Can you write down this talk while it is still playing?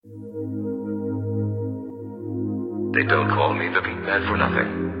They don't call me the beat man for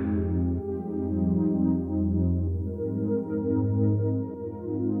nothing.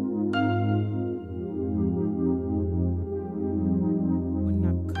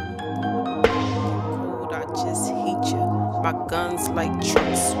 My guns like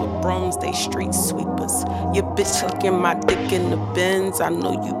trucks with brooms, they street sweepers. Your bitch sucking my dick in the Benz, I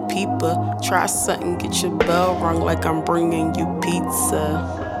know you peeper. Try something, get your bell rung like I'm bringing you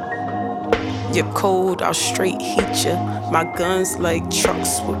pizza. You're cold, I'll straight heat ya. My guns like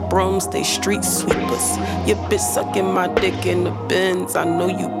trucks with brooms, they street sweepers. Your bitch sucking my dick in the Benz, I know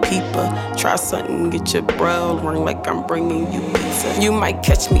you peeper. Try something, get your bell rung like I'm bringing you pizza. You might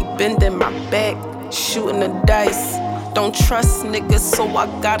catch me bending my back, shooting the dice. Don't trust niggas, so I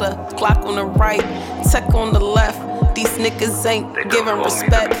got a Glock on the right, tech on the left. These niggas ain't giving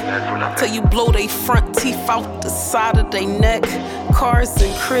respect till you blow they front teeth out the side of they neck. Cars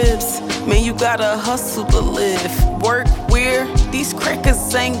and cribs, man, you gotta hustle to live. Work where these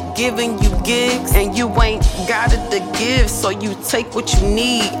crackers ain't giving you gigs, and you ain't got it to give, so you take what you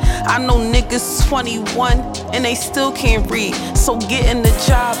need. I know niggas 21 and they still can't read, so get in the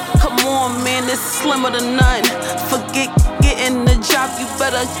job. Come on, man, it's slimmer than none. Forget getting the job, you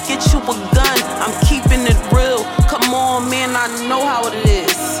better get you a gun. I'm keeping it real. Come on, man, I know how it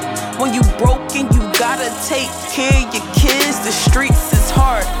is. When you broken, you gotta take care of your kids. The streets is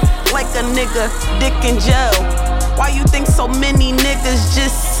hard, like a nigga dick in jail. Why you think so many niggas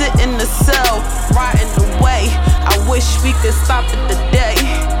just sit in the cell, rotting away? I wish we could stop it today,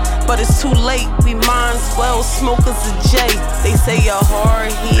 but it's too late, we might as well smoke us a J. They say a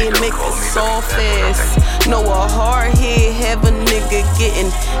hard head make a soft ass. No, a hard head have a nigga getting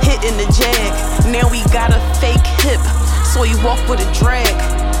hit in the jag. Now we got a fake hip, so he walk with a drag.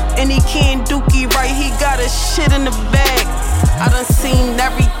 And he can't dookie right, he got his shit in the bag. I done seen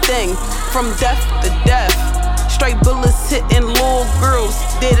everything, from death to death. Straight bullets hitting little girls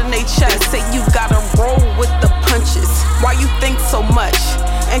dead in they chest. Say you gotta roll with the punches. Why you think so much?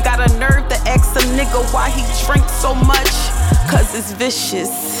 And got a nerve to ask a nigga why he drink so much? Cause it's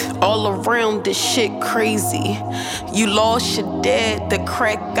vicious. All around this shit crazy. You lost your dad, the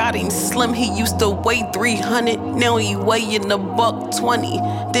crack got him slim. He used to weigh 300, now he weighing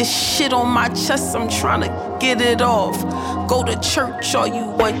 $120. This shit on my chest, I'm trying to get it off. Go to church all you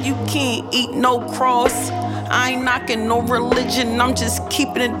want, you can't eat no cross. I ain't knocking no religion, I'm just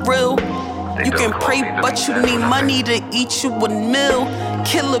keeping it real. You can pray, but you need money to eat you a meal.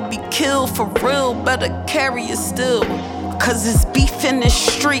 Killer be killed for real, better carry it still. Cause it's beef in the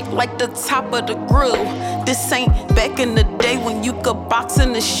street like the top of the grill. This ain't back in the day when you could box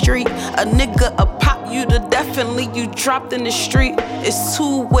in the street. A nigga a pop you to definitely you dropped in the street. It's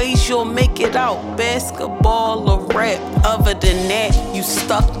two ways you'll make it out, basketball or rap. Other than that, you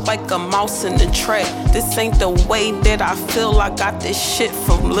stuck like a mouse in the trap. This ain't the way that I feel, I got this shit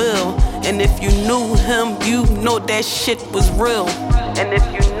from Lil. And if you knew him, you know that shit was real. And if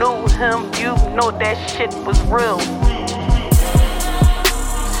you knew him, you know that shit was real.